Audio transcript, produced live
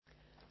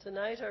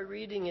Tonight our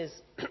reading is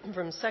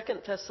from 2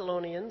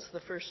 Thessalonians, the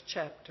first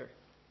chapter.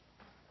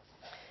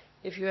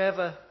 If you have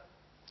a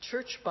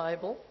church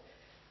Bible,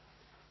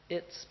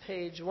 it's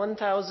page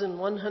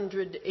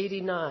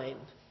 1189.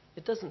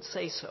 It doesn't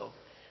say so,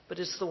 but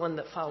it's the one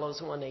that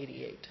follows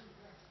 188.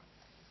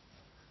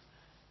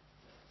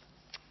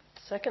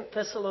 2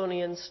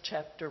 Thessalonians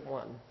chapter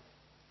 1.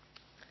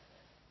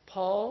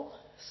 Paul,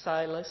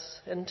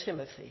 Silas, and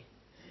Timothy,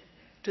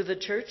 to the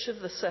church of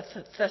the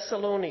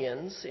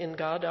Thessalonians in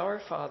God our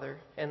Father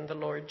and the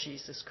Lord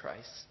Jesus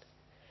Christ.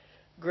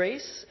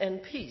 Grace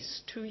and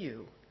peace to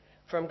you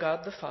from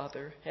God the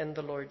Father and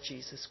the Lord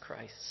Jesus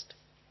Christ.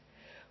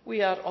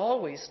 We ought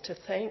always to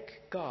thank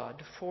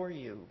God for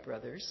you,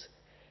 brothers,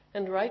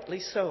 and rightly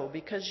so,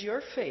 because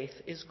your faith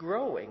is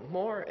growing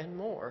more and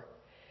more,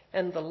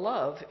 and the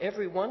love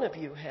every one of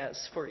you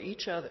has for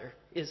each other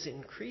is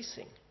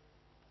increasing.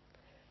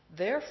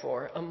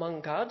 Therefore,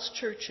 among God's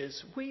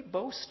churches, we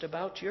boast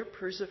about your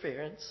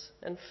perseverance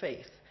and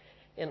faith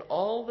in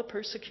all the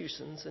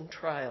persecutions and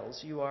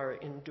trials you are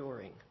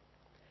enduring.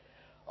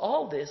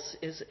 All this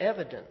is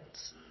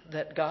evidence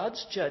that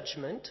God's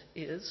judgment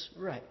is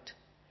right,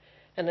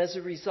 and as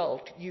a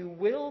result, you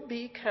will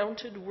be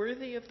counted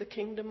worthy of the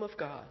kingdom of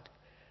God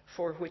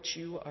for which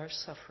you are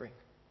suffering.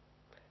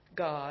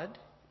 God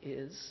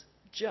is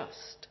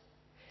just.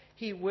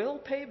 He will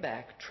pay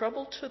back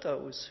trouble to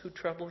those who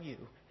trouble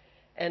you,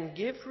 and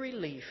give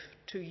relief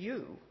to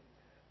you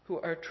who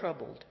are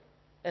troubled,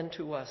 and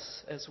to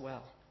us as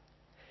well.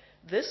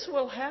 This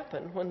will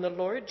happen when the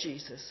Lord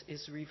Jesus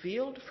is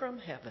revealed from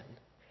heaven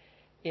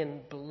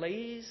in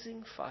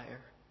blazing fire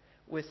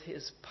with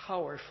his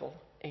powerful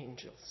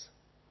angels.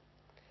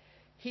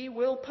 He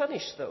will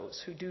punish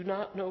those who do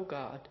not know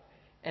God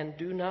and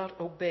do not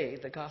obey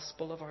the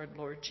gospel of our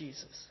Lord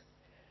Jesus.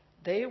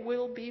 They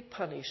will be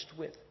punished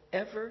with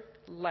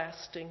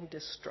everlasting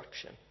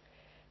destruction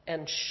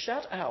and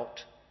shut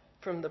out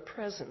from the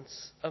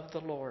presence of the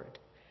Lord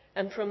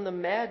and from the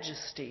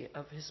majesty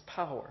of his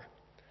power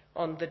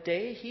on the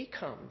day he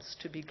comes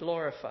to be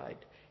glorified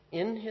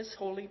in his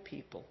holy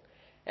people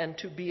and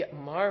to be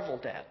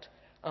marveled at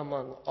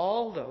among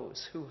all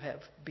those who have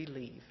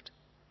believed.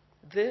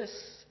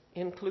 This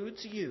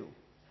includes you,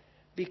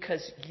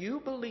 because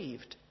you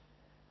believed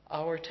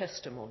our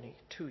testimony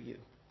to you.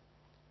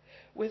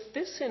 With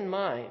this in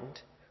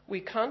mind,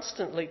 we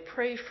constantly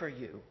pray for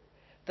you,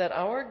 that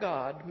our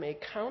God may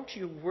count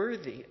you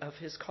worthy of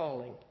his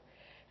calling,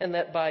 and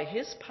that by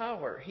his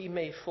power he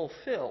may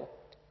fulfill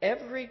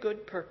every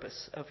good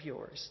purpose of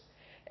yours,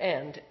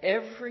 and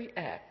every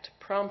act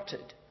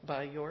prompted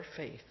by your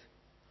faith.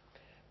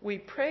 We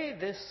pray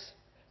this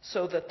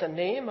so that the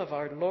name of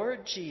our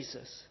Lord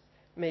Jesus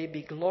may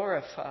be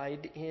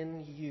glorified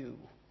in you,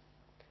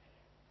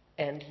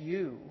 and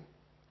you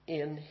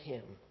in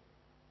him,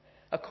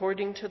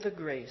 according to the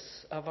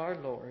grace of our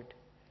Lord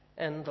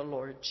and the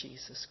Lord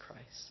Jesus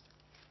Christ.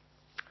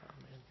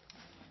 Amen.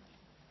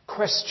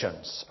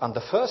 Questions. And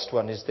the first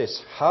one is this: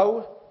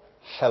 how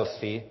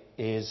healthy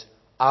is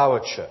our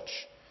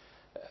church?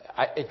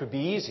 It would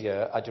be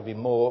easier, it would be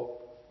more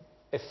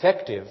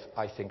effective,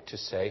 I think, to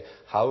say,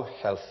 how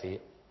healthy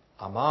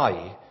am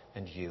I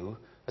and you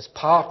as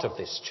part of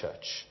this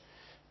church?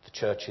 The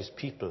church is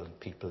people, and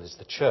people is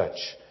the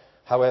church.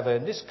 However,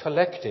 in this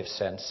collective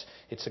sense,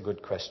 it's a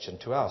good question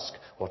to ask.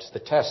 What's the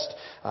test?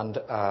 And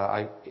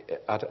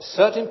at a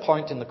certain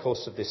point in the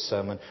course of this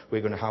sermon,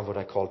 we're going to have what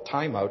I call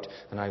time out,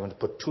 and I want to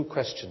put two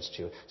questions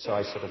to you. So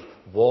I sort of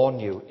warn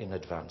you in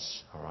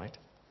advance, all right?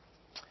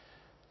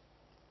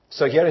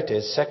 So here it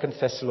is, 2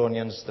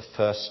 Thessalonians, the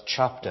first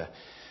chapter.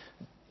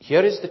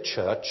 Here is the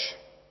church.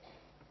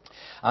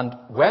 And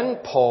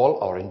when Paul,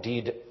 or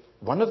indeed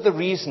one of the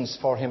reasons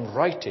for him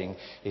writing,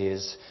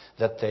 is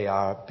that they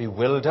are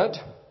bewildered,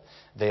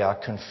 they are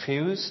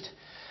confused.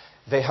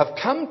 They have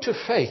come to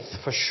faith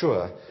for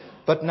sure,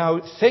 but now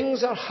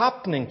things are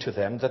happening to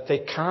them that they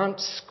can't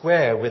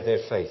square with their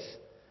faith.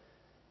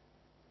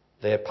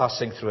 They are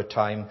passing through a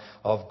time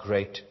of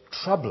great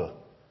trouble.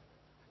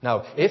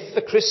 Now, if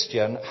the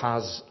Christian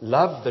has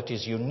love that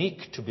is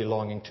unique to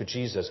belonging to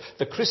Jesus,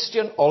 the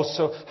Christian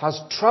also has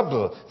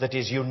trouble that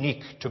is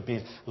unique to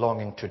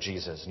belonging to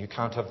Jesus. And you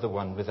can't have the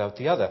one without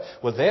the other.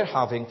 Well, they're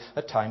having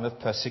a time of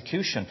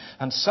persecution.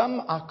 And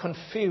some are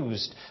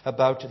confused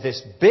about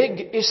this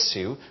big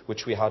issue,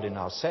 which we had in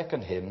our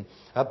second hymn,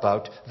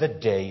 about the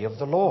day of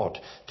the Lord.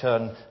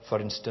 Turn, for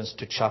instance,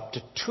 to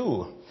chapter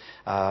 2.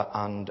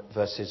 And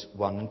verses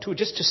 1 and 2,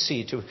 just to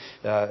see, to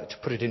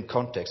put it in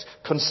context.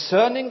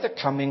 Concerning the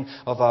coming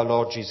of our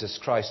Lord Jesus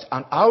Christ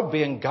and our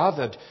being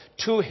gathered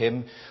to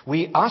him,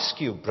 we ask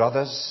you,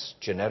 brothers,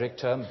 generic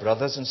term,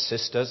 brothers and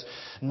sisters,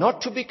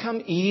 not to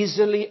become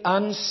easily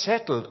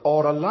unsettled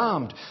or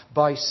alarmed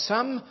by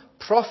some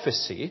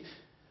prophecy,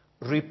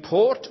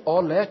 report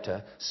or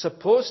letter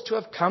supposed to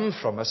have come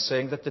from us,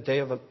 saying that the day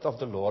of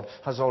the Lord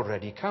has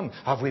already come.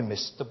 Have we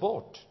missed the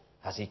boat?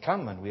 Has he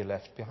come and we are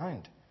left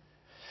behind?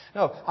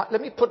 Now,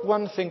 let me put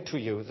one thing to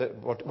you,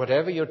 that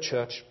whatever your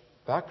church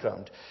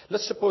background.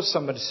 Let's suppose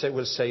somebody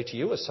will say to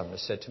you, as someone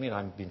has said to me, and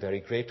I've been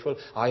very grateful,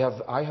 I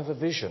have a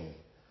vision.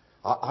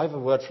 I have a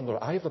word from the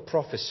Lord. I have a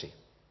prophecy.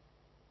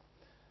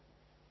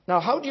 Now,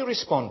 how do you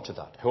respond to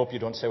that? I hope you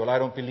don't say, well, I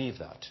don't believe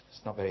that.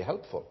 It's not very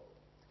helpful.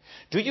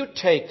 Do you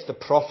take the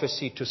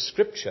prophecy to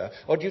Scripture,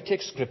 or do you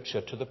take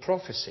Scripture to the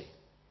prophecy?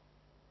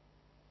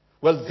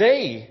 Well,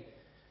 they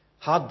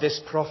had this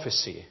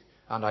prophecy,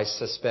 and I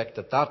suspect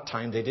at that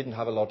time they didn't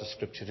have a lot of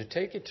Scripture to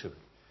take it to.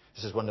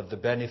 This is one of the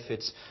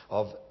benefits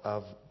of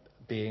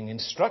being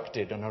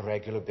instructed on a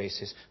regular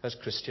basis as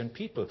Christian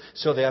people.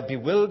 So they are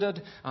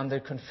bewildered and they're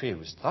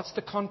confused. That's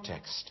the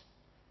context.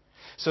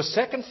 So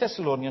 2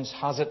 Thessalonians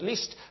has at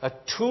least a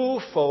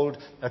two-pronged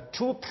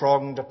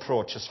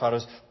approach as far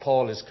as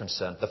Paul is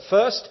concerned. The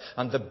first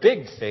and the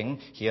big thing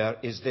here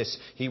is this.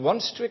 He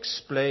wants to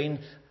explain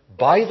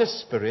by the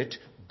Spirit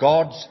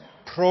God's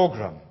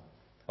program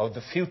of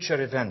the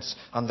future events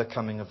and the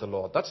coming of the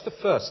Lord. That's the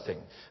first thing.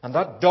 And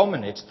that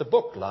dominates the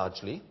book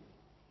largely.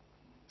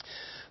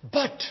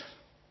 But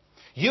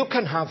you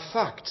can have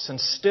facts and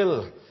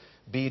still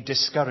be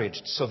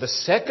discouraged. So the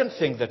second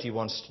thing that he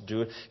wants to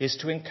do is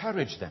to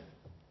encourage them.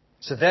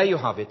 So there you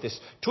have it, this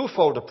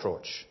twofold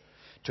approach.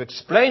 To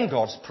explain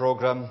God's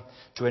program,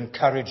 to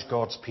encourage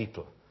God's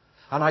people.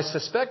 And I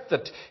suspect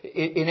that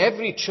in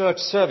every church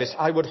service,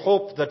 I would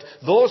hope that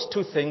those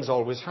two things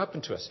always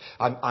happen to us.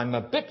 I'm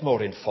a bit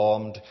more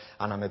informed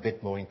and I'm a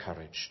bit more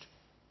encouraged.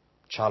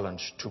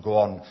 Challenged to go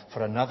on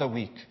for another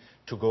week,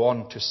 to go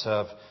on to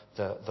serve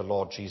the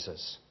Lord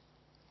Jesus.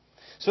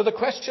 So the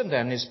question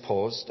then is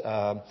posed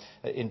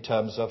in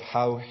terms of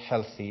how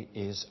healthy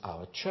is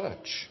our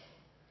church?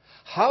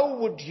 How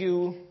would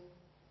you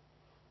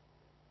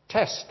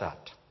test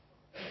that?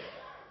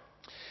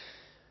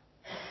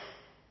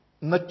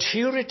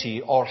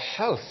 Maturity or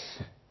health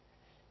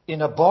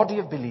in a body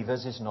of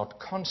believers is not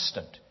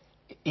constant.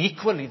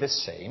 Equally the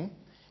same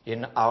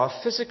in our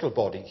physical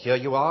body. Here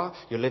you are,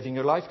 you're living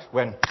your life,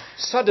 when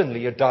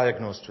suddenly you're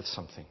diagnosed with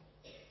something.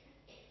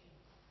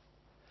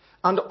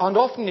 And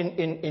often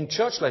in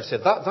church life, say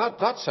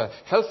that's a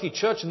healthy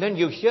church, and then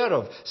you hear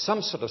of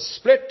some sort of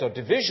split or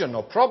division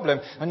or problem,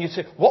 and you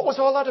say, what was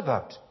all that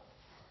about?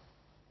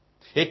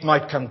 It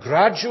might come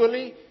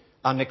gradually,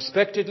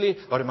 unexpectedly,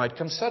 or it might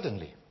come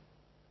suddenly.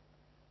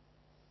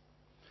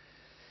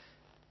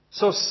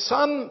 So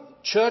some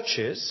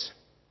churches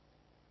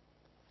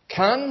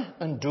can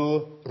and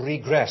do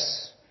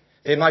regress.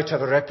 They might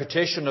have a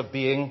reputation of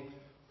being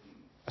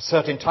a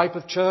certain type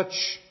of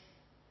church,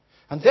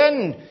 and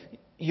then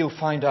you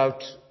find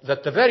out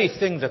that the very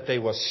thing that they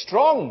were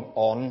strong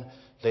on,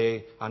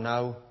 they are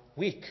now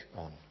weak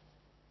on.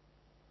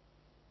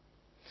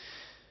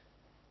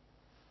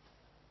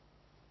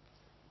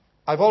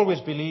 I've always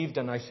believed,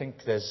 and I think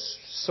there's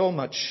so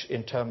much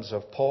in terms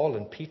of Paul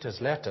and Peter's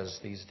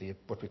letters,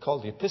 what we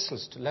call the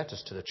epistles,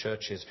 letters to the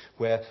churches,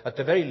 where at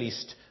the very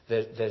least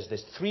there's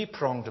this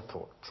three-pronged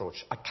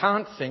approach. I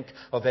can't think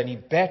of any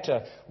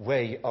better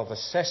way of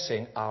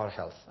assessing our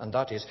health, and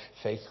that is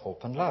faith,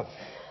 hope, and love.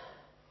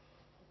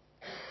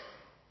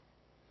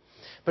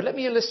 But let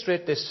me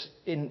illustrate this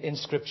in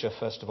Scripture,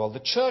 first of all. The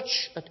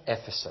church at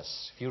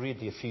Ephesus, if you read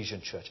the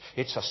Ephesian church,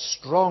 it's a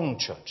strong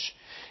church.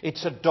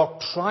 It's a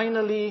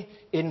doctrinally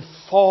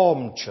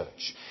informed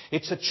church.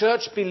 It's a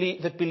church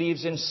that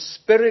believes in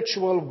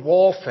spiritual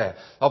warfare,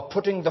 of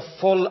putting the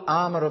full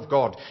armor of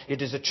God.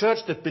 It is a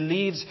church that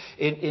believes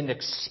in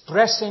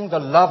expressing the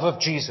love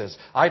of Jesus.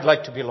 I'd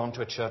like to belong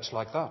to a church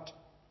like that.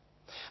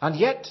 And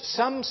yet,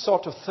 some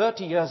sort of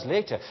 30 years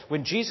later,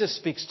 when Jesus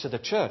speaks to the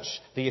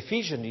church, the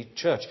Ephesian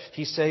church,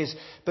 he says,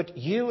 but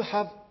you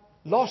have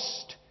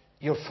lost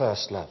your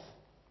first love.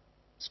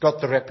 It's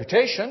got the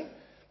reputation,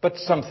 but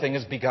something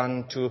has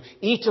begun to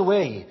eat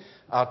away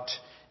at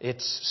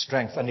its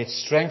strength, and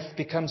its strength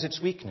becomes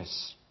its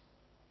weakness.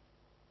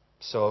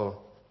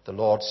 So the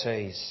Lord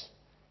says,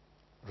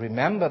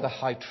 remember the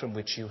height from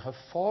which you have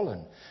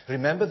fallen.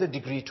 Remember the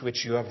degree to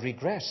which you have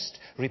regressed.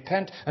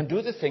 Repent and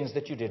do the things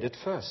that you did at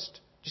first.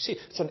 You see,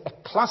 it's a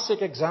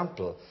classic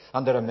example,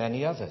 and there are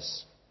many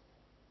others.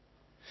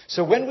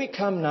 So when we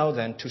come now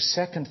then to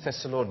 2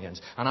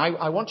 Thessalonians, and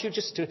I want you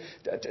just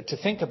to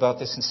think about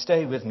this and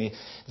stay with me.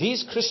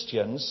 These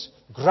Christians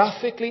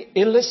graphically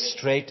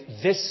illustrate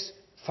this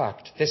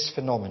fact, this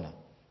phenomenon.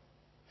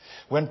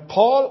 When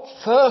Paul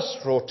first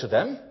wrote to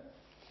them,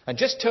 and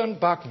just turn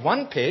back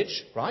one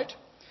page, right?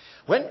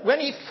 When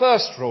he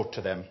first wrote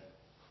to them,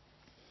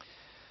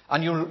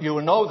 and you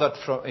will know that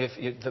from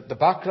the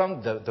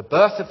background, the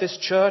birth of this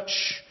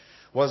church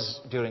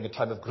was during a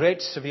time of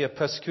great severe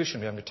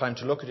persecution. We haven't time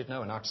to look at it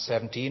now in Acts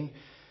 17.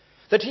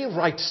 That he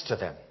writes to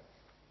them.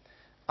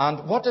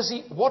 And what does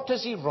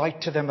he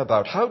write to them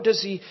about? What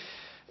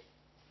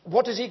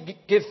does he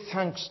give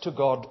thanks to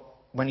God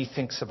when he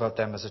thinks about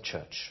them as a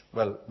church?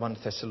 Well, 1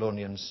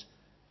 Thessalonians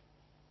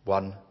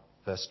 1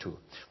 verse 2.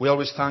 We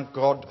always thank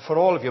God for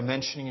all of your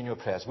mentioning in your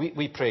prayers.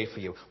 We pray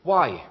for you.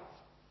 Why?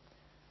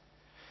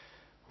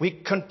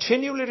 We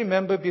continually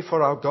remember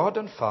before our God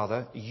and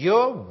Father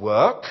your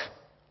work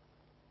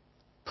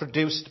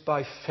produced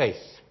by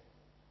faith.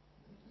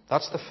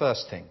 That's the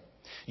first thing.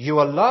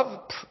 Your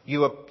love,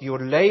 your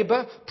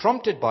labor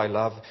prompted by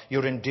love,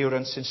 your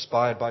endurance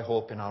inspired by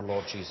hope in our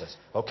Lord Jesus.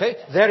 Okay?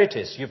 There it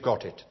is. You've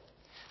got it.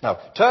 Now,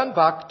 turn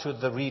back to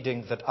the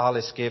reading that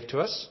Alice gave to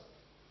us,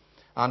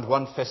 and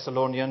 1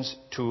 Thessalonians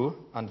 2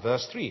 and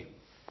verse 3.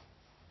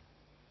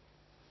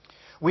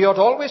 We ought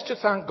always to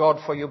thank God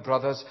for you,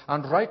 brothers,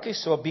 and rightly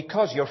so,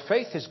 because your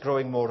faith is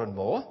growing more and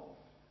more,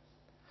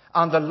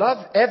 and the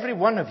love every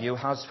one of you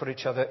has for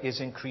each other is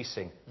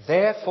increasing.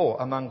 Therefore,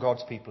 among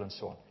God's people and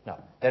so on.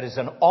 Now, there is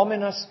an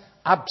ominous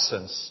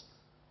absence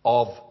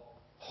of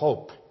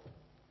hope.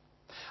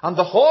 And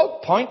the whole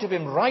point of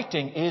him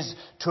writing is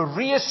to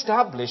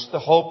re-establish the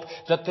hope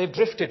that they've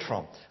drifted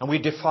from. And we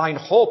define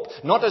hope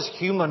not as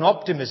human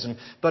optimism,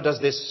 but as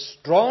this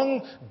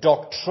strong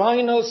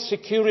doctrinal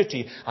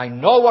security. I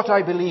know what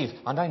I believe,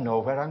 and I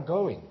know where I'm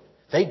going.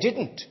 They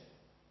didn't.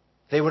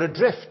 They were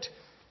adrift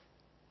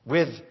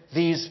with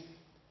these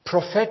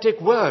prophetic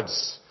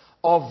words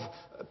of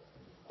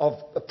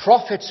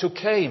prophets who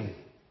came,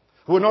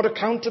 who were not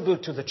accountable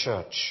to the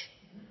church.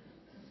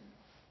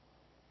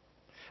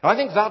 I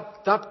think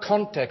that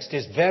context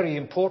is very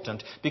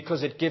important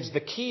because it gives the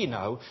key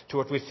now to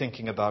what we're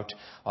thinking about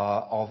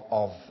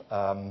of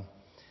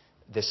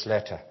this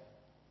letter.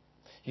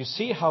 You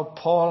see how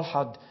Paul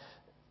had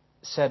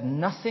said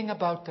nothing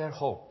about their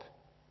hope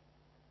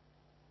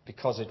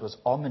because it was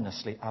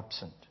ominously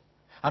absent.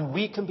 And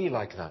we can be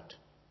like that.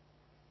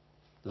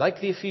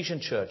 Like the Ephesian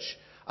church,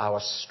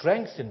 our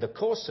strength in the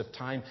course of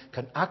time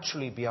can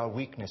actually be our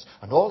weakness.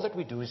 And all that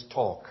we do is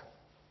talk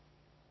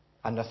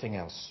and nothing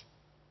else.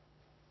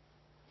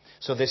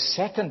 So this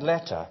second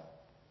letter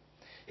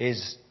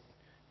is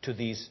to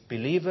these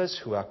believers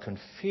who are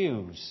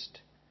confused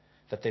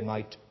that they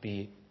might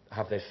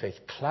have their faith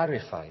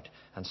clarified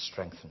and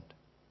strengthened.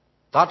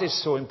 That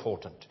is so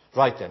important.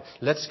 Right then,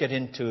 let's get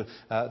into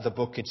the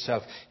book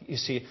itself. You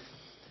see,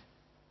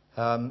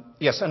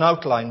 yes, an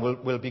outline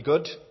will be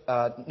good.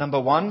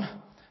 Number one,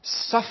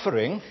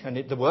 suffering,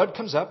 and the word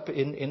comes up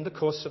in the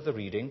course of the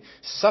reading,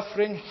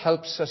 suffering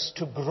helps us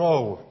to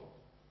grow.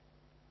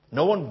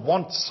 No one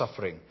wants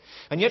suffering.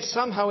 And yet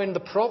somehow in the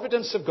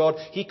providence of God,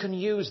 he can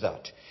use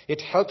that.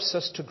 It helps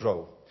us to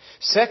grow.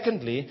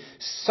 Secondly,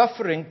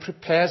 suffering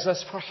prepares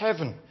us for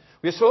heaven.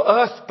 We're so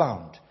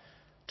earthbound.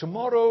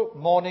 Tomorrow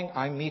morning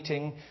I'm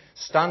meeting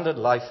Standard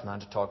Life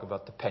man to talk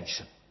about the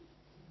pension.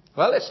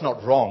 Well, it's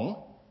not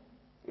wrong.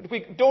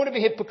 We don't want to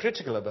be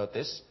hypocritical about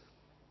this.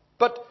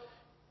 But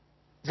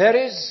there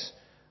is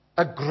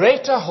a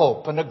greater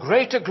hope and a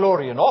greater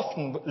glory, and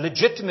often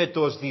legitimate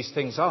though these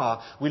things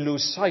are, we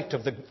lose sight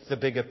of the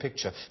bigger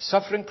picture.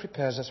 Suffering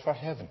prepares us for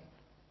heaven.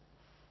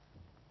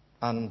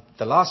 And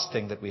the last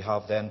thing that we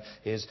have then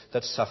is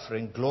that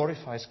suffering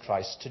glorifies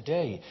Christ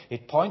today.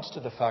 It points to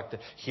the fact that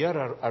here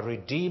are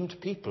redeemed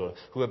people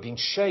who are being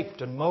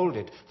shaped and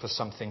molded for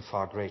something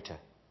far greater.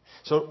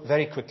 So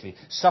very quickly,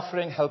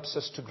 suffering helps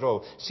us to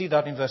grow. See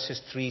that in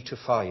verses 3 to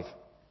 5.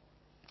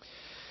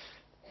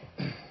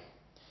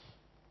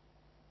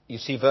 You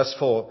see verse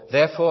 4,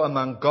 therefore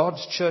among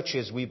God's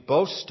churches we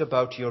boast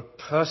about your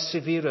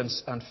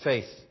perseverance and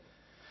faith,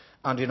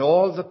 and in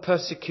all the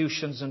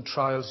persecutions and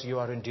trials you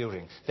are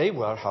enduring. They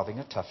were having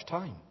a tough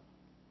time.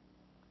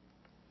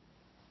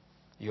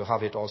 You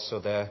have it also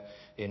there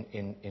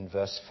in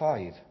verse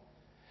 5.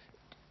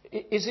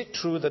 Is it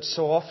true that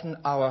so often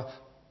our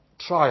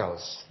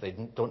trials, they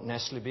don't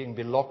necessarily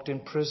be locked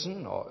in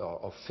prison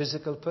or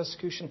physical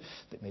persecution,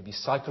 they may be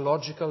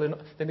psychological, and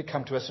they may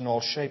come to us in all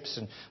shapes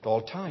and at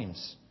all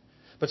times.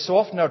 But so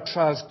often our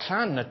trials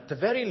can, at the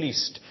very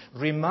least,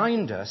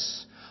 remind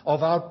us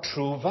of our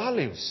true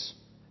values.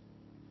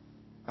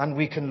 And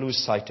we can lose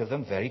sight of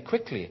them very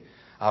quickly.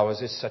 Ours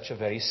is such a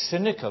very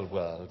cynical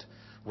world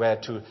where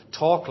to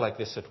talk like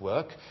this at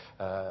work,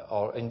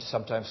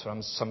 sometimes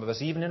from some of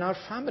us, even in our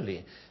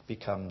family,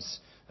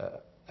 becomes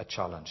a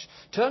challenge.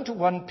 Turn to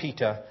 1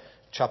 Peter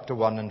chapter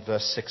 1 and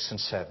verse 6 and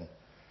 7,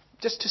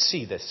 just to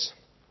see this.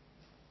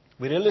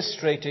 We're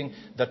illustrating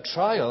that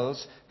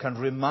trials can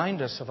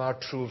remind us of our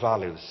true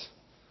values.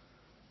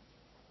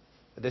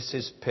 This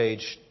is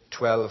page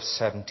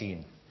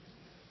 1217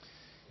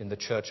 in the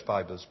church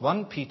Bibles.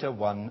 1 Peter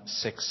 1,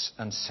 6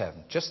 and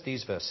 7. Just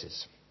these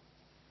verses.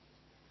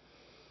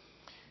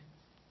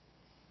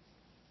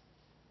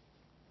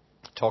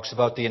 Talks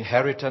about the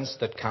inheritance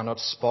that cannot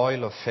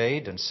spoil or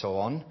fade and so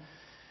on.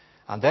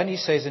 And then he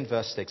says in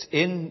verse 6,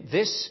 in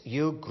this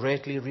you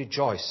greatly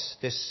rejoice,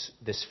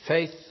 this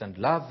faith and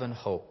love and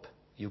hope.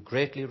 You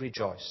greatly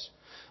rejoice,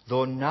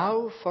 though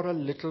now for a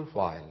little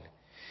while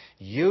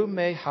you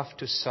may have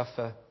to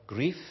suffer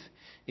grief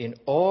in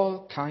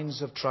all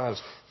kinds of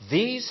trials.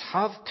 These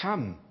have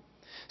come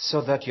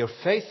so that your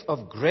faith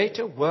of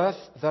greater worth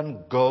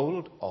than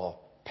gold or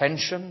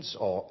pensions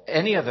or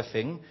any other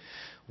thing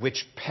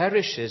which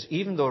perishes,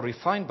 even though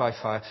refined by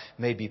fire,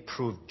 may be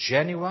proved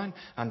genuine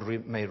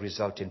and may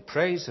result in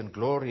praise and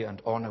glory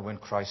and honor when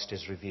Christ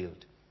is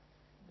revealed.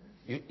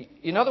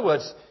 In other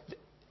words,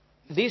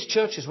 these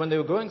churches, when they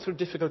were going through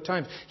difficult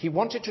times, he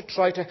wanted to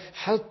try to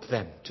help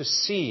them to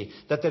see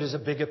that there is a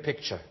bigger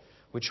picture.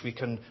 which we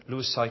can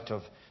lose sight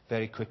of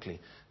very quickly.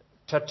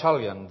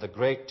 Tertullian, the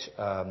great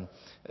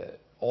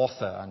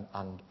author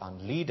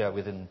and leader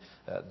within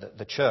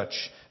the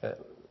church,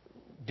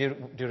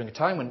 during a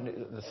time when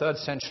the 3rd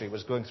century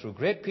was going through a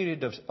great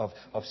period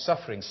of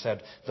suffering,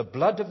 said, "The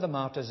blood of the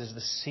martyrs is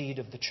the seed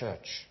of the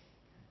church."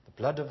 The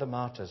blood of the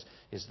martyrs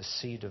is the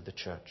seed of the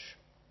church.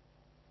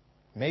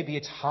 Maybe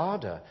it's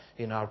harder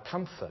in our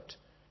comfort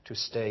to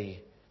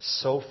stay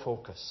so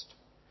focused.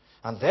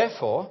 And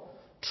therefore,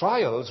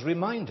 trials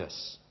remind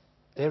us.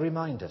 They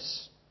remind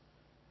us.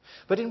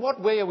 But in what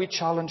way are we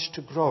challenged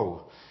to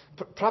grow?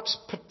 Perhaps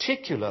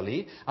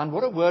particularly, and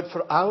what a word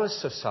for our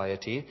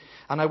society,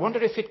 and I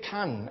wonder if it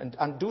can,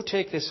 and do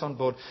take this on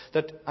board,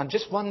 and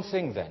just one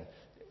thing then,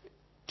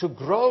 to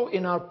grow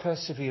in our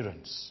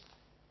perseverance.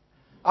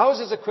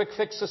 Ours is a quick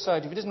fix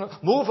society. If it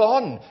isn't, move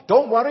on.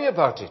 Don't worry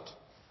about it.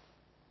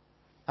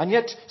 And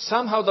yet,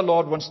 somehow the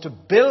Lord wants to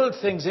build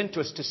things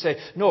into us to say,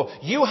 no,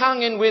 you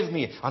hang in with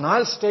me, and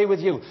I'll stay with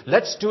you.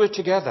 Let's do it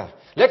together.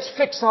 Let's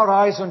fix our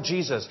eyes on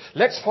Jesus.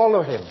 Let's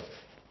follow him.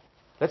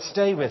 Let's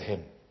stay with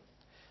him.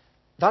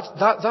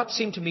 That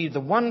seemed to me the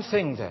one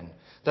thing then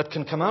that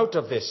can come out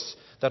of this,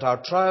 that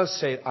our trials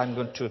say, I'm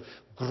going to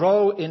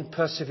grow in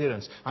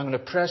perseverance. I'm going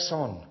to press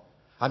on.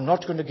 I'm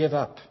not going to give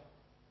up.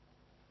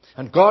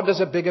 And God has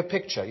a bigger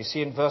picture. You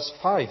see in verse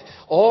 5,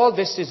 all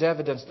this is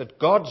evidence that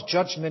God's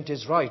judgment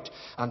is right.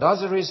 And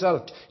as a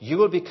result, you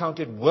will be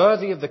counted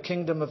worthy of the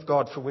kingdom of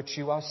God for which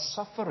you are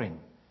suffering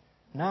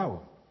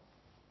now.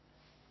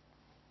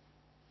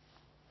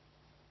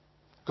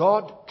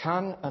 God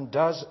can and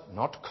does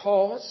not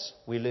cause.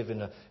 We live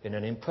in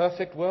an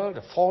imperfect world,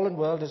 a fallen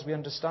world as we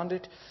understand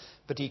it.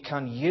 But he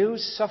can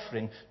use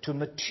suffering to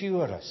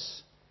mature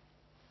us,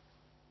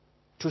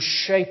 to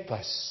shape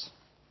us,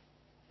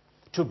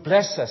 to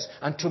bless us,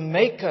 and to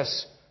make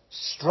us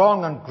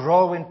strong and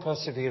grow in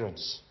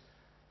perseverance.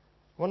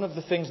 One of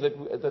the things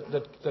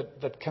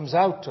that comes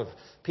out of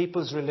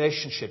people's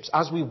relationships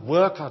as we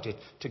work at it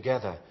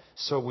together,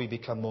 so we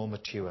become more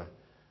mature.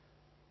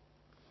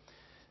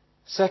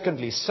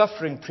 Secondly,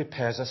 suffering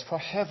prepares us for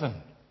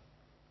heaven.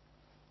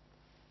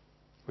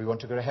 We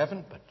want to go to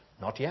heaven, but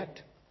not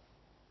yet.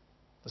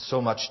 There's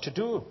so much to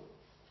do.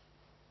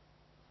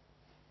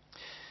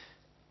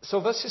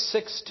 So verses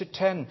 6 to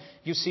 10,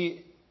 you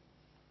see,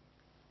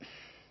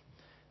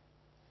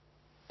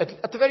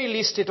 at the very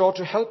least, it ought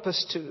to help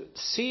us to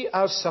see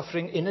our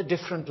suffering in a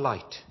different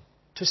light,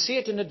 to see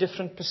it in a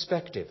different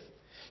perspective.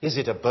 Is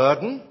it a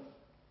burden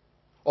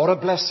or a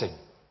blessing?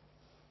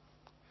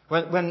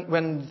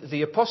 When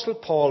the Apostle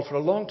Paul, for a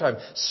long time,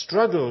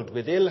 struggled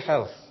with ill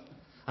health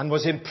and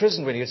was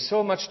imprisoned when he had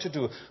so much to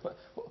do,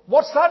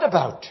 what's that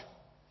about?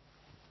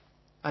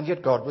 And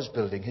yet God was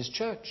building his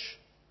church.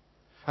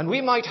 And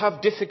we might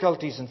have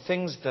difficulties and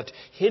things that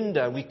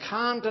hinder. We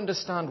can't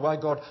understand why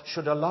God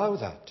should allow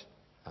that.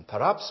 And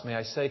perhaps, may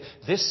I say,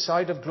 this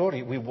side of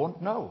glory, we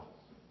won't know.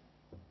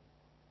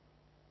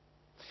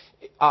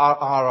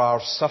 Are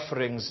our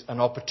sufferings an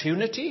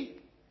opportunity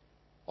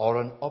or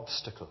an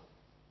obstacle?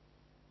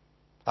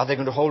 Are they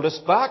going to hold us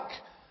back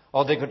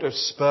or are they going to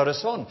spur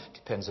us on?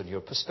 Depends on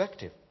your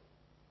perspective.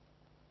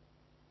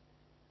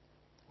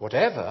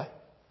 Whatever,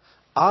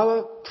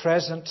 our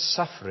present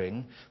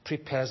suffering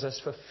prepares us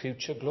for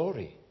future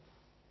glory.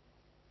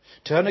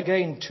 Turn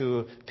again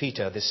to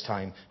Peter, this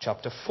time,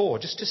 chapter 4,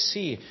 just to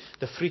see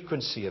the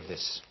frequency of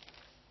this.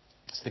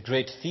 It's the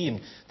great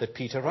theme that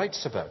Peter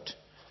writes about.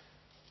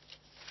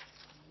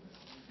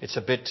 It's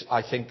a bit,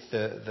 I think,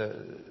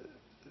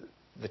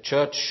 the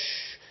church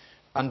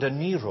under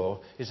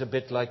Nero is a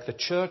bit like the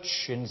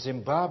church in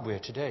Zimbabwe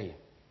today.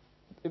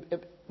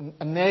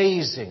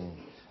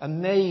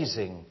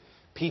 Amazing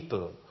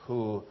people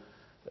who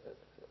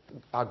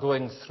are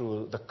going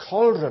through the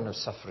cauldron of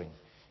suffering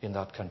in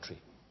that country.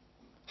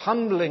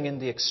 Humbling in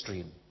the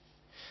extreme.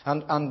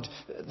 And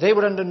they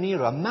were under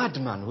Nero, a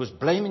madman who was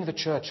blaming the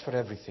church for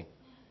everything.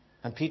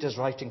 And Peter's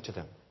writing to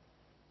them.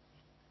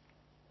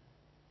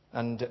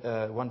 And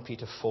 1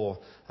 Peter 4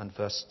 and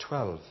verse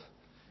 12.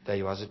 There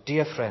you are.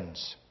 Dear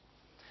friends,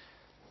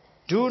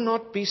 do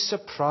not be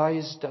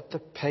surprised at the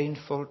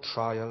painful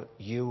trial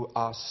you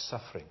are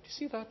suffering. Do you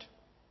see that?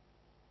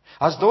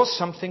 As though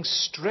something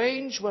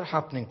strange were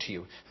happening to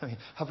you. I mean,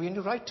 have we any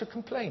right to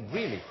complain,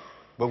 really?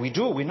 Well, we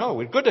do, we know,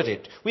 we're good at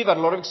it. We've had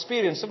a lot of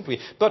experience, haven't we?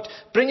 But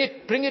bring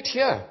it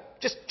here.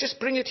 Just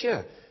bring it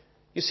here.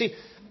 You see,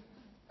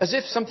 as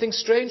if something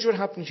strange were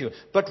happening to you.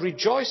 But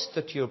rejoice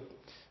that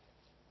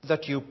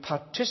you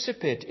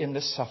participate in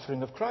the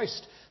suffering of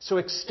Christ. So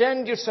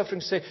extend your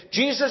suffering, say,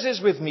 Jesus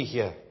is with me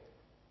here.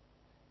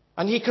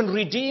 And he can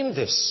redeem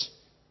this.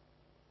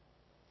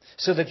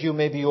 So that you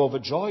may be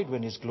overjoyed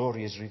when his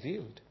glory is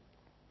revealed.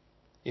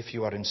 If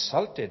you are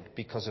insulted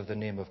because of the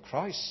name of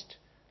Christ,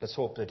 let's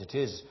hope that it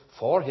is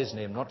for his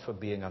name, not for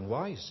being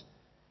unwise.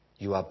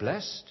 You are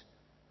blessed,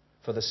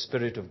 for the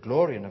Spirit of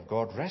glory and of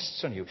God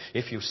rests on you.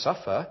 If you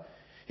suffer,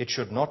 It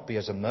should not be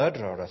as a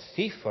murderer or a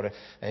thief or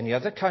any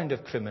other kind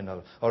of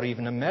criminal or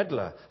even a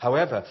meddler.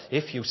 However,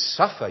 if you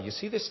suffer, you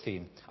see this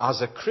theme,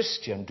 as a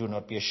Christian, do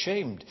not be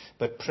ashamed,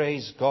 but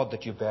praise God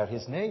that you bear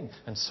his name,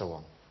 and so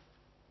on.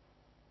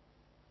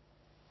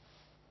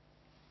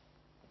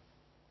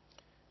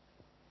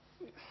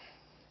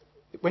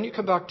 When you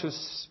come back to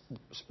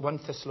 1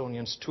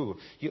 Thessalonians 2,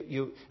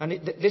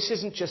 this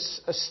isn't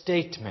just a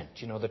statement,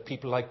 that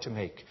people like to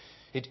make.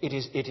 It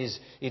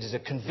is a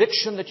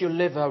conviction that you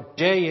live out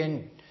day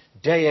in,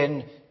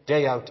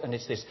 day out, and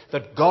it's this,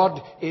 that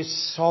God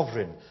is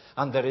sovereign,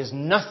 and there is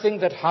nothing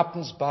that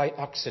happens by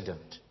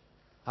accident.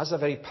 That's a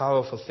very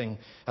powerful thing,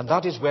 and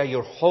that is where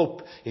your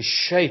hope is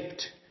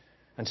shaped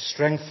and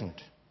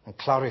strengthened and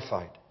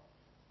clarified.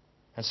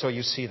 And so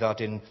you see that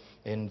in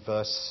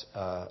verse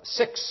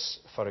 6,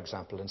 for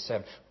example, and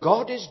 7.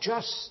 God is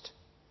just.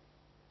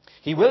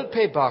 He will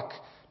pay back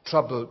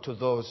trouble to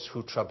those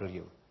who trouble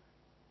you,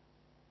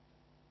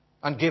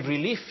 and give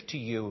relief to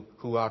you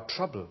who are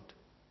troubled,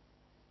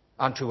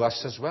 and to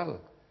us as well.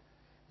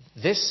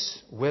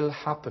 This will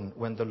happen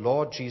when the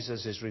Lord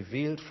Jesus is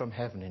revealed from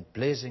heaven in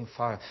blazing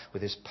fire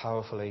with his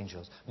powerful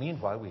angels.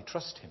 Meanwhile, we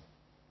trust him.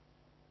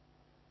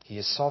 He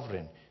is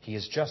sovereign. He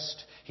is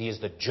just. He is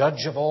the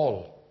judge of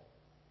all.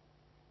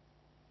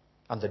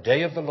 And the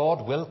day of the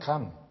Lord will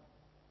come,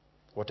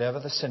 whatever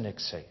the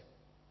cynics say.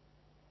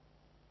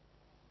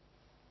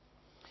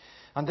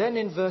 And then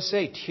in verse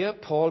 8, here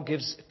Paul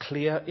gives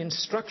clear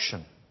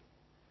instruction.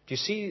 Do you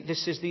see,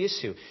 this is the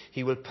issue.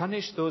 He will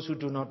punish those who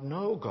do not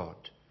know God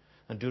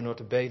and do not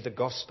obey the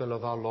gospel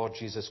of our Lord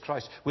Jesus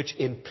Christ, which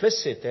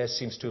implicit there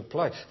seems to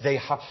imply.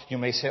 You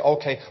may say,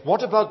 okay,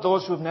 what about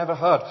those who have never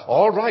heard?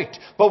 All right,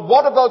 but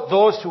what about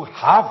those who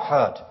have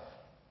heard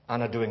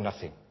and are doing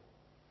nothing?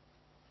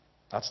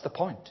 That's the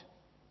point.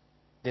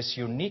 This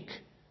unique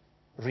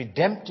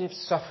redemptive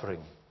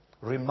suffering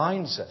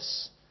reminds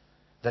us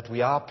that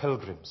we are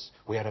pilgrims.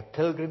 We are a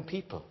pilgrim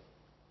people.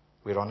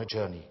 We're on a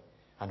journey,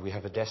 and we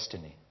have a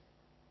destiny.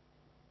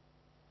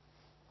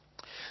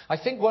 I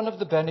think one of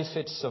the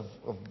benefits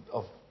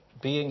of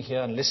being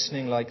here and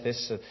listening like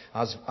this,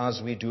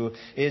 as we do,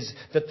 is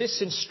that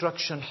this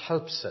instruction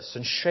helps us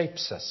and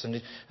shapes us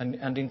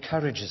and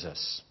encourages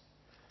us.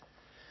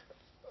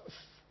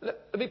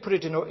 Let me put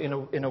it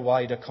in a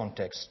wider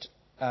context.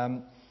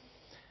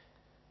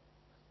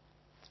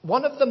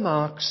 One of the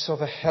marks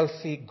of a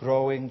healthy,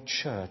 growing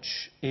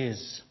church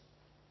is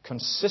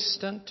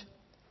consistent,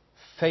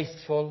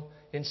 faithful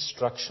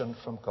instruction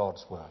from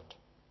God's Word.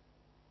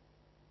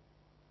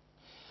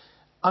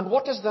 And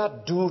what does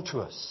that do to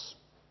us?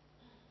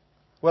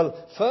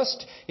 Well,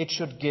 first, it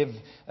should give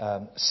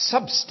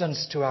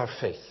substance to our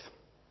faith.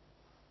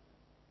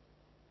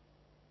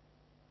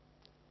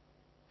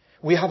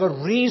 We have a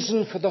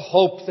reason for the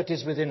hope that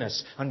is within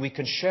us, and we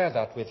can share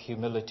that with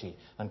humility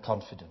and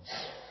confidence.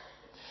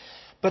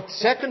 But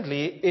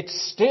secondly, it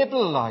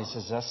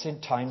stabilizes us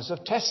in times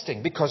of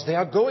testing, because they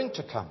are going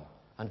to come.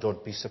 And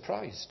don't be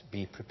surprised.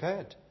 Be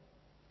prepared.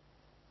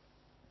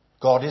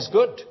 God is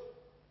good.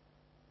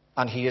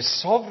 And he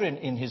is sovereign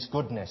in his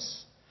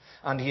goodness.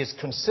 And he is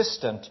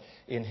consistent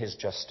in his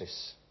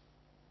justice.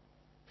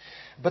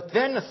 But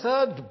then a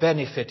third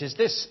benefit is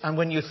this. And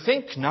when you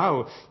think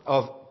now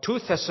of 2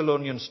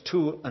 Thessalonians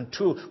 2 and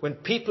 2, when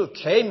people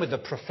came with the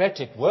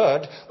prophetic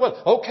word,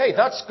 well, okay,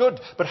 that's good.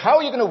 But how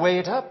are you going to weigh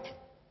it up?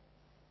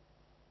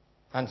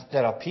 And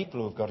there are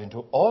people who've got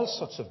into all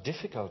sorts of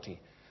difficulty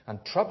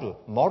and trouble,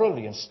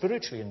 morally and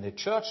spiritually, in their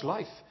church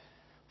life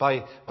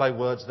by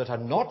words that are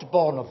not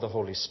born of the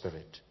Holy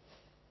Spirit.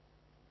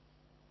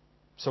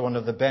 So one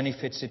of the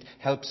benefits, it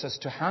helps us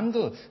to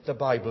handle the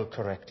Bible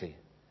correctly,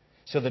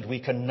 so that we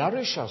can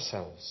nourish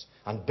ourselves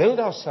and build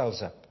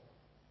ourselves up.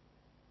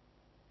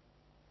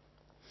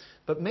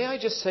 But may I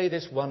just say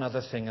this one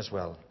other thing as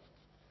well?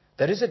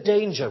 There is a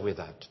danger with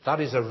that. That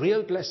is a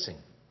real blessing.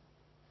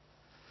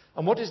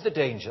 And what is the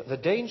danger? The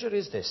danger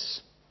is this.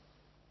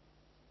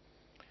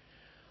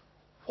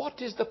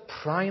 What is the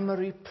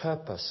primary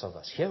purpose of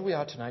us? Here we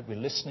are tonight, we're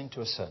listening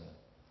to a sermon.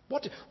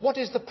 What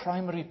is the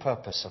primary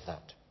purpose of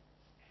that?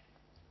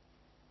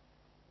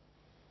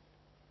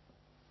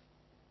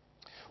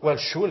 Well,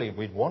 surely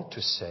we'd want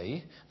to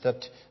say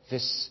that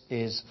this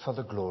is for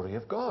the glory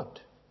of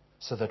God,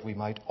 so that we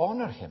might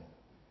honor him.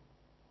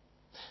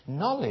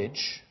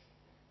 Knowledge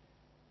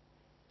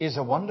is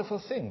a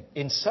wonderful thing.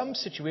 In some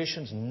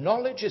situations,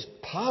 knowledge is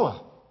power.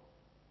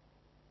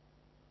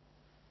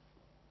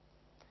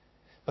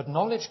 But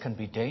knowledge can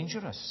be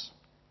dangerous.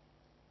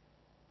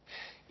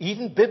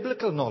 Even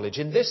biblical knowledge,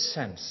 in this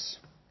sense,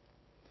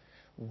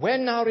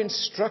 when our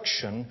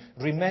instruction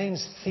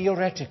remains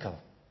theoretical,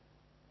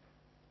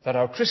 that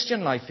our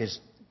Christian life is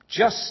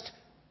just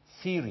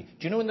theory.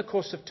 Do you know, in the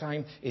course of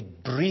time,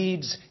 it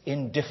breeds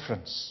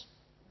indifference.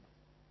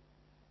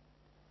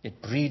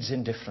 It breeds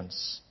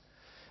indifference.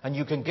 And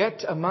you can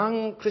get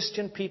among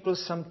Christian people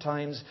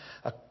sometimes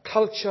a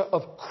culture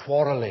of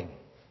quarreling.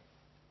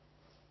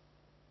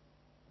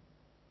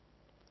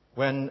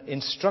 When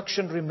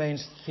instruction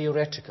remains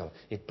theoretical,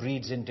 it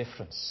breeds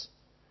indifference.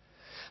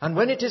 And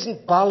when it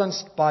isn't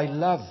balanced by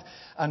love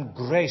and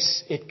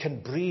grace, it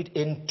can breed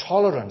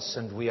intolerance.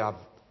 And we are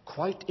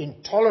quite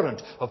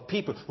intolerant of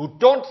people who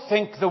don't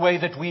think the way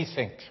that we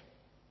think.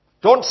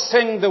 Don't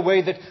sing the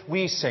way that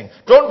we sing.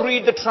 Don't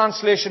read the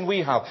translation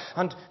we have.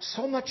 And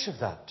so much of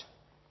that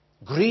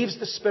grieves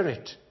the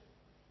Spirit.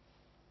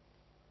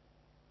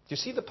 Do you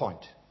see the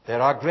point?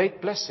 There are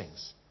great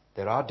blessings.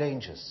 There are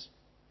dangers.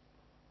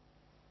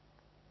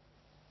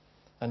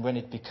 And when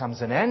it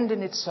becomes an end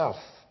in itself,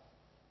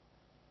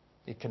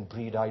 it can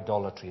breed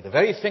idolatry. The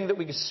very thing that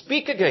we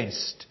speak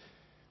against,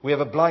 we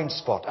have a blind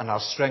spot and our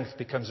strength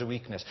becomes a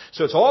weakness.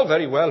 So it's all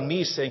very well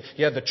me saying,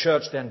 yeah, the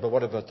church then, but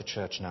what about the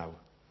church now?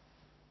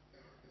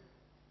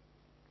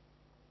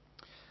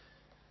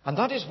 And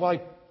that is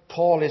why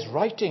Paul is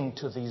writing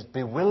to these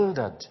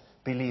bewildered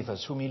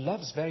believers whom he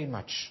loves very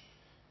much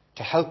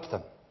to help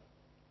them.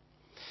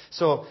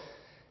 So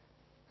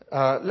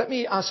let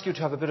me ask you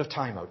to have a bit of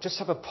time out. Just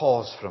have a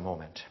pause for a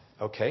moment,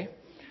 okay?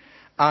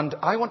 And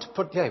I want to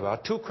put, there you are,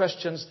 2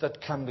 questions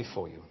that come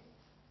before you.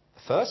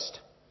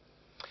 First,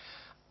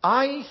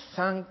 I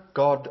thank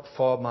God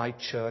for my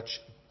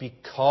church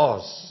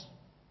because,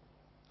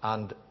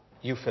 and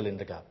you fill in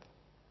the gap.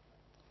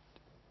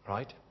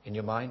 Right? In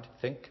your mind,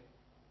 think.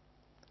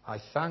 I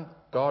thank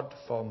God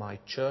for my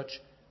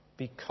church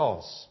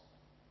because.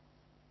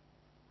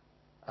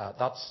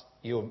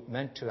 You're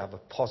meant to have a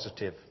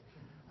positive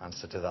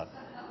answer to that.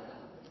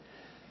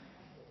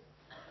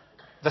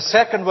 The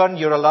second one,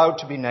 you're allowed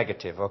to be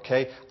negative,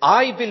 okay?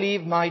 I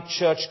believe my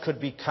church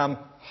could become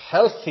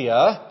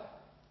healthier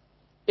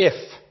if.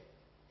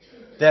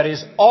 There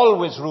is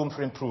always room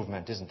for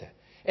improvement, isn't there?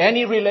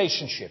 Any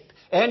relationship,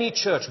 any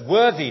church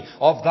worthy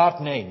of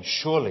that name,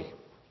 surely.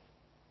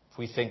 If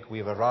we think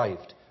we've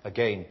arrived,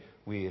 again,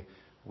 we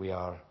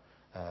are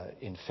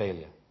in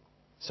failure.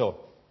 So,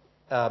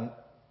 do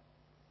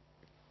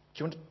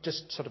you want to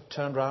just sort of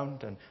turn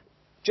around and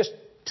just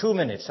 2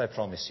 minutes, I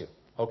promise you,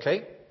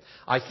 okay?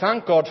 I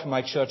thank God for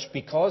my church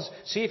because,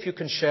 see if you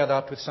can share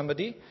that with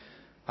somebody,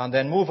 and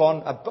then move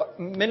on a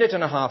minute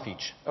and a half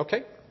each,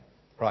 okay?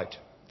 Right,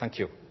 thank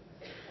you.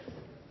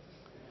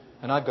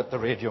 And I've got the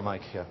radio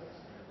mic here.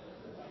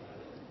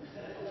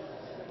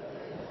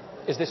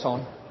 Is this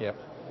on? Yeah.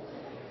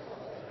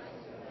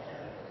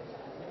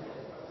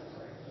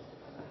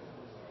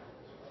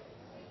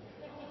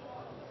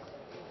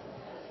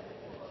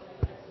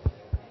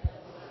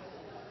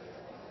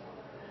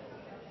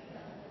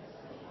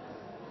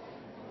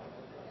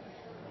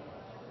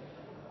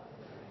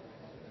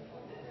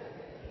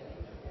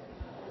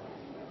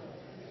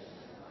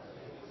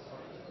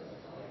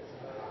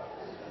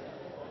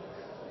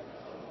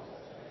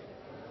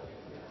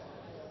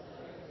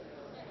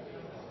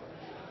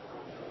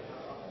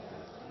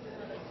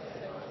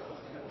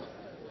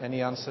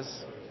 Any answers?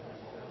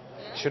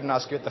 Shouldn't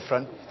ask you at the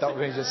front. That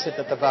way you just sit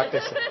at the back.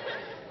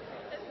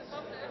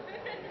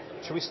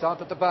 Shall we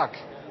start at the back?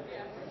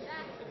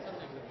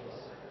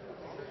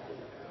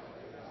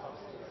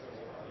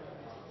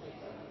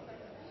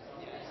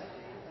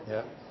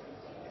 Yeah.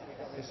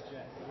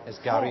 Is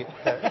Gary?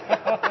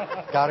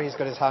 Gary's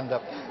got his hand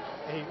up.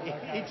 He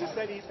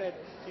said,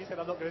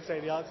 I'm not going to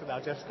say the answer now,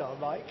 just got a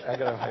mic. I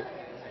got a mic.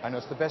 I know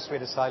it's the best way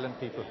to silence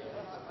people.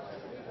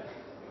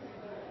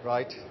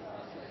 Right.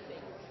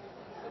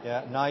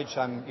 Yeah,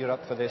 Nige, you're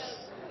up for this.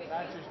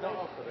 Nigel's not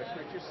up for this.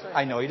 We just say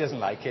I know, he doesn't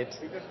like it.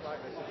 he doesn't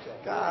like this.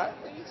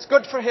 It's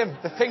good for him.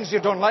 The things you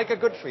don't like are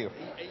good for you.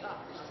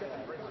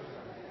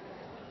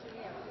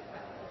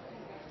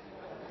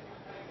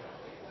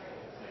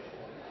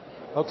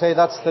 Okay,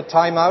 that's the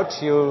time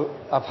out. You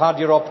have had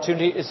your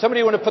opportunity. Is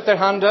somebody want to put their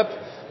hand up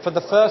for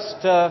the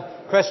first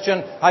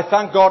question? I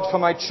thank God for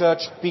my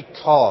church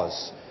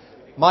because.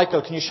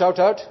 Michael, can you shout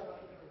out?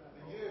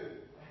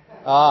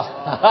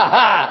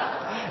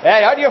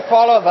 Hey, how do you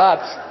follow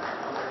that?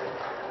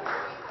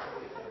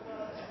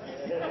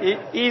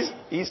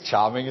 He's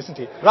charming, isn't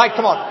he? Right,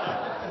 come on.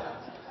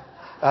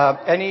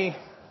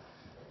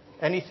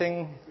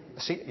 Anything?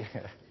 See,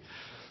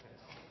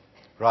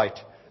 right.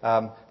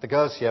 The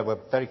girls here were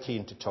very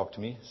keen to talk to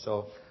me,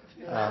 so.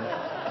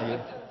 I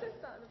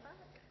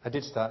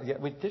did start. Yeah,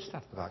 we did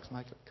start at the back.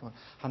 Michael, come on.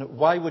 Hannah,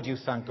 why would you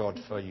thank God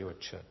for your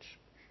church?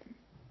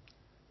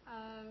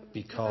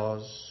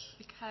 Because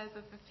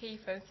of the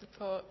people and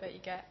support that you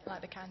get,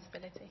 like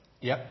accountability.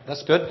 Yeah,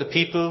 that's good. The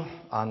people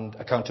and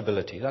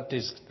accountability. That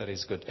is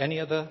good.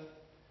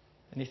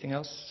 Anything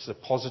else? Is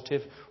it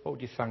positive? What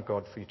would you thank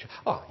God for your church?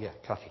 Oh, yeah,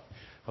 Kathy.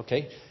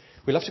 Okay.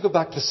 We'll have to go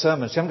back to the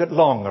sermons. You haven't got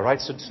long, all right?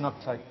 So it's not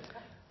like...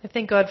 I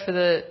thank God for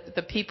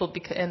the people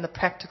and the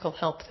practical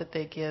help that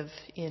they give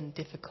in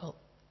difficult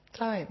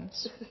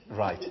times.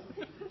 Right.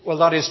 Well,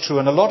 that is true.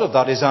 And a lot of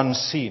that is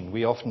unseen.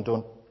 We often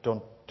don't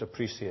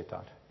appreciate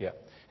that. Yeah.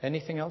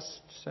 Anything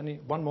else? Just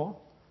one more?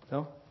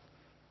 No?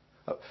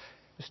 Oh,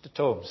 Mr.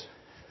 Tobes.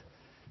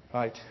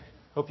 Right.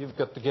 Hope you've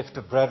got the gift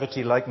of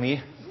brevity like me.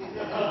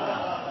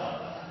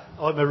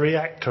 I'm a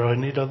reactor. I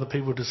need other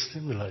people to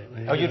stimulate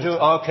me. Oh, you do?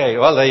 Okay.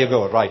 Well, there you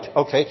go. Right.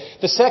 Okay.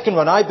 The second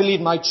one, I believe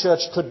my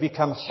church could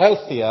become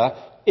healthier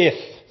if...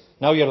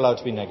 Now you're allowed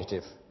to be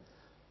negative.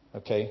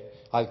 Okay?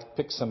 I'll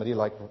pick somebody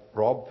like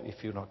Rob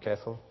if you're not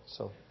careful.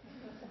 So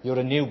you're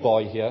a new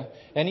boy here.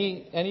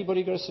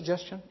 Anybody got a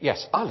suggestion?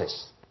 Yes,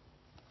 Alice.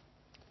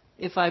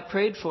 If I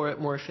prayed for it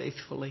more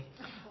faithfully.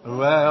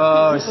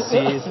 Well, see,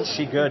 isn't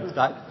she good?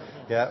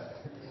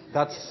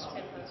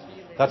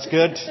 That's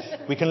good.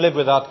 We can live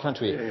with that, can't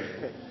we?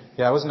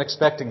 Yeah, I wasn't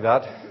expecting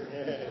that.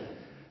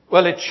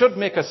 Well, it should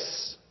make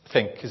us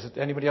think. Is it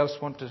anybody else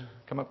want to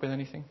come up with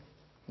anything?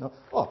 No?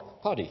 Oh,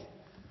 Paddy.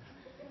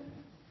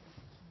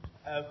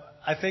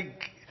 I think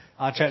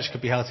our church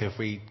could be healthier if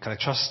we kind of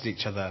trusted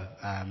each other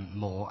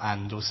more,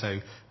 and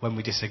also when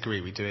we disagree,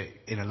 we do it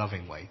in a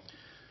loving way.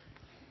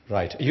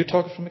 Right. Are you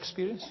talking from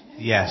experience?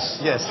 Yes.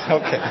 Yes.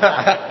 Okay.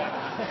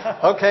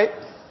 Okay.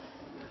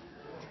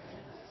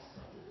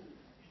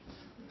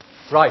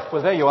 Right.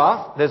 Well, there you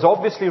are. There's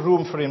obviously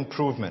room for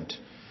improvement.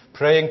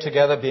 Praying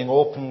together, being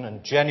open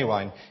and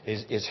genuine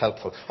is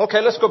helpful.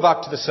 Okay, let's go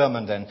back to the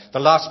sermon then. The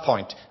last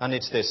point, and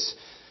it's this.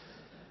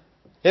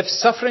 If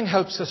suffering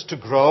helps us to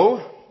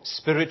grow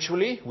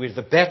spiritually, we're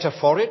the better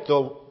for it,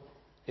 though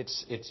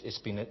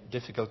it's been a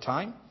difficult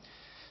time.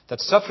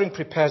 That suffering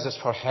prepares us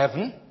for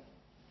heaven,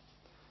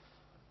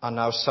 and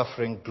now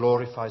suffering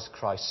glorifies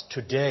Christ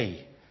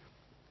today.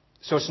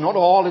 So it's not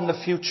all in the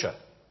future.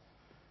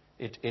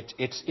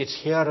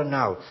 It's here and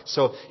now.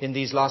 So in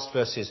these last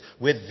verses,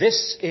 with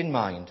this in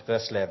mind,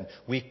 verse 11,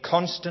 we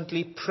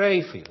constantly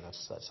pray for you.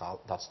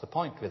 That's the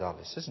point with all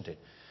this, isn't it?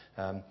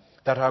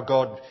 That our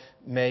God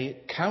may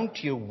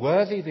count you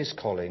worthy of his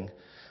calling,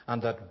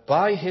 and that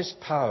by his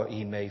power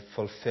he may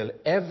fulfill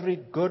every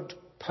good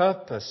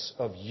purpose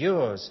of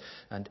yours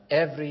and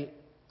every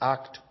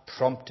act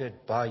prompted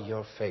by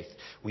your faith.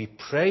 We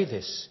pray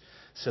this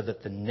so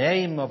that the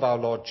name of our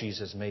Lord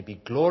Jesus may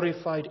be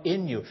glorified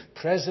in you.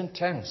 Present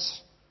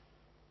tense.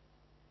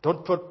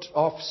 Don't put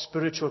off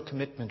spiritual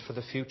commitment for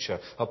the future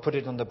or put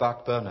it on the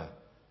back burner.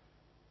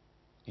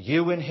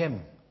 You in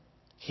him,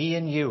 he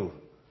in you,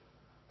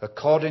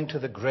 according to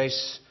the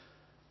grace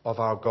of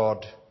our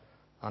God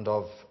and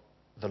of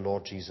the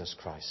Lord Jesus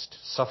Christ.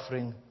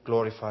 Suffering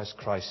glorifies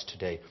Christ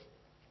today.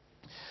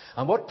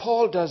 And what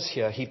Paul does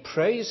here, he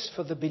prays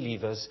for the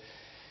believers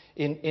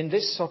in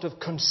this sort of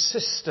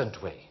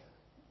consistent way.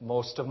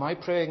 Most of my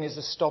praying is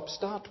a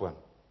stop-start one.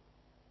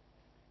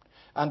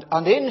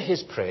 And in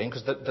his praying,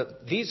 because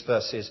these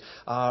verses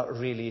are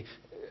really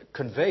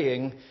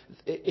conveying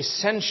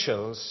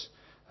essentials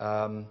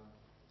and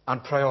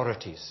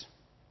priorities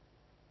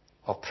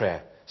of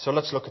prayer. So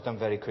let's look at them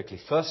very quickly.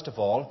 First of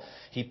all,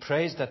 he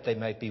prays that they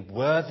may be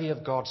worthy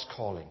of God's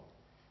calling.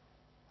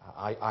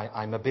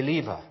 I'm a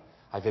believer.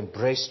 I've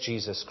embraced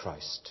Jesus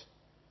Christ.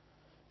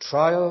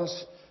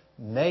 Trials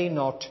may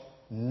not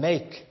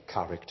make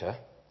character,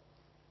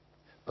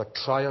 but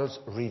trials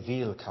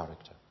reveal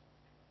character.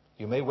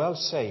 You may well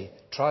say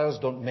trials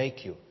don't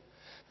make you,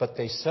 but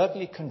they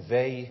certainly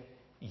convey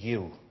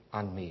you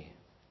and me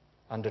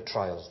under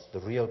trials,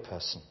 the real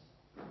person.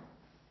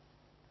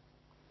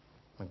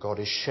 And God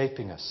is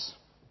shaping us.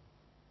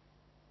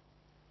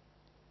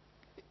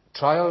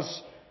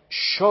 Trials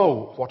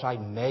show what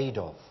I'm made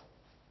of.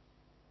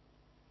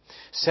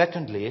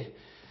 Secondly,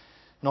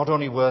 not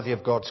only worthy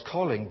of God's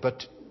calling,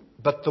 but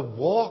the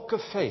walk of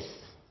faith.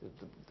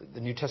 The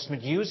New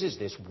Testament uses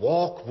this,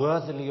 walk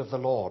worthily of the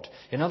Lord.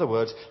 In other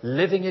words,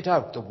 living it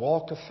out, the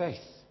walk of faith.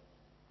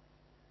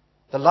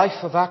 The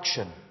life of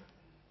action,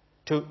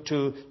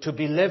 to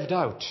be lived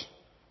out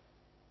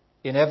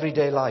in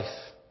everyday life.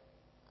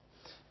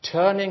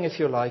 Turning, if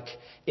you like,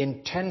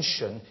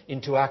 intention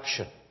into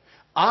action.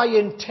 I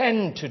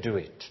intend to do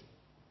it.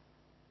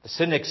 The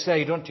cynics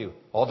say, don't you?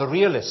 Or the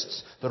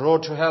realists, the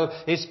road to hell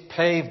is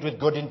paved with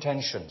good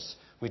intentions.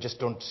 We just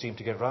don't seem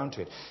to get around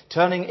to it.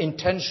 Turning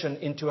intention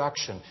into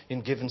action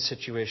in given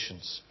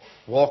situations.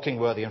 Walking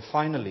worthy. And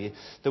finally,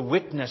 the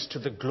witness to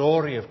the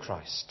glory of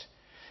Christ.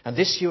 And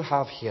this you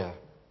have here.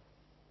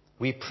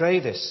 We pray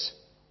this,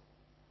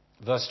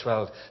 verse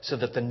 12, so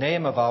that the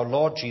name of our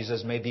Lord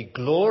Jesus may be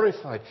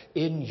glorified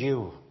in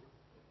you.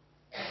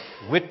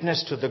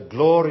 Witness to the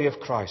glory of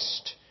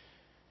Christ.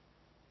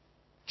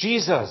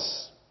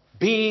 Jesus,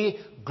 be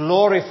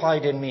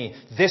glorified in me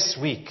this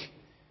week.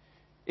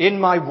 In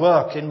my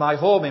work, in my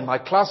home, in my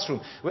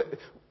classroom.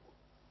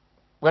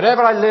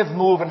 Wherever I live,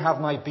 move and have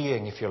my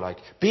being, if you like.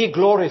 Be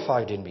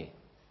glorified in me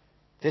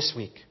this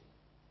week.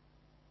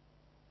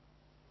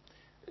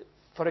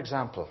 For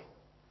example,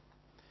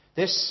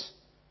 this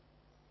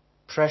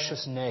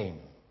precious name,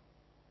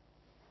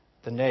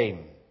 the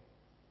name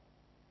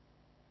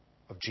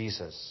of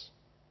Jesus,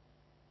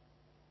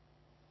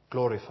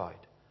 glorified.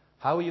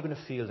 How are you going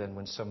to feel then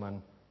when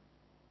someone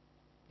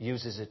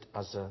uses it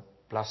as a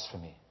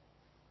blasphemy?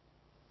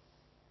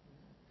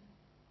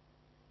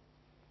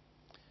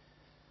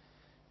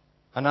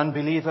 An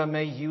unbeliever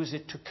may use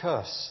it to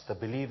curse. The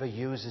believer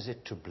uses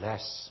it to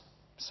bless.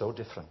 So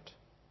different.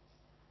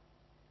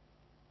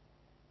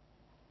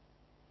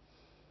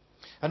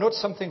 I note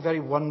something very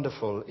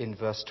wonderful in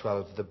verse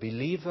 12. The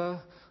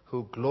believer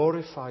who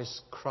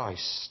glorifies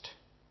Christ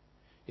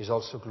is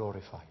also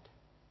glorified.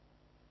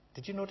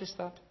 Did you notice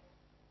that?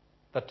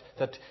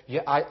 That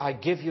yeah, I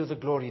give you the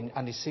glory,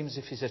 and it seems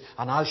as if he says,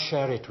 and I'll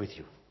share it with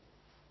you.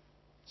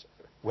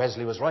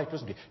 Wesley was right,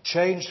 wasn't he?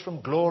 Changed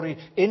from glory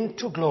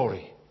into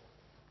glory.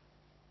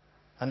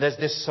 And there's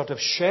this sort of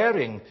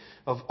sharing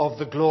of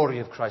the glory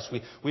of Christ.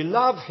 We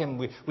love him,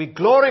 we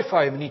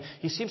glorify him, and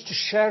he seems to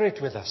share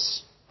it with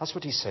us. That's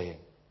what he's saying.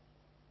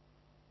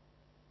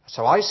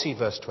 So I see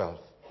verse 12.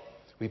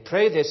 We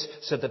pray this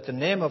so that the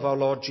name of our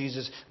Lord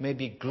Jesus may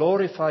be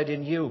glorified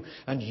in you,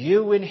 and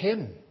you in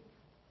him.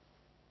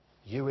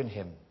 You in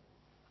him.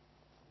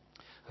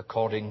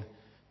 According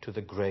to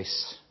the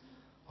grace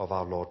of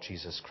our Lord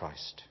Jesus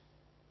Christ.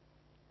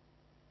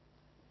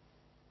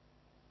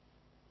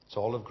 It's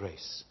all of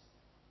grace.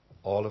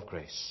 All of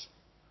grace.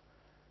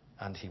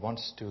 And he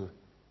wants to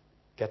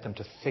get them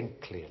to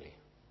think clearly,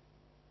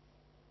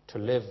 to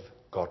live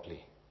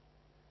godly,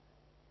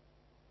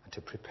 and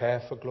to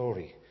prepare for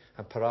glory.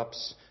 And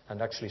perhaps,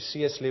 and actually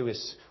C.S.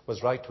 Lewis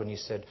was right when he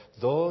said,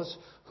 those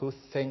who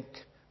think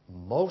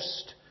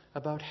most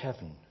about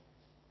heaven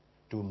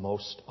do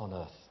most on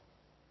earth.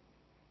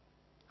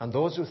 And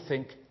those who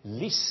think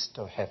least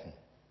of heaven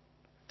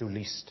do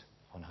least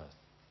on earth.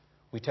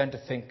 We tend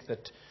to think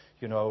that,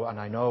 and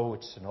I know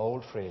it's an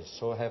old phrase,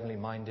 so heavenly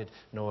minded,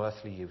 no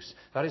earthly use.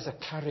 That is a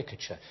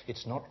caricature.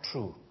 It's not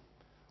true.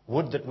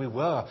 Would that we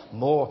were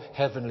more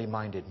heavenly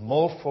minded,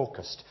 more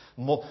focused,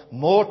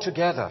 more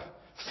together,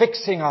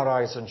 fixing our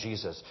eyes on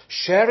Jesus,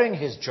 sharing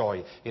his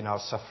joy in our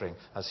suffering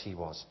as he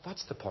was.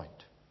 That's the point.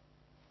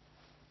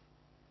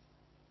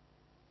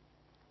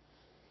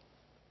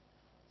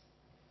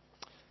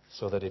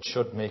 So that it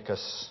should make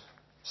us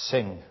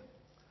sing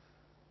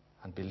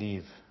and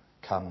believe,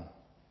 come,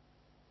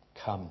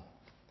 come,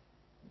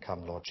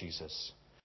 come, Lord Jesus.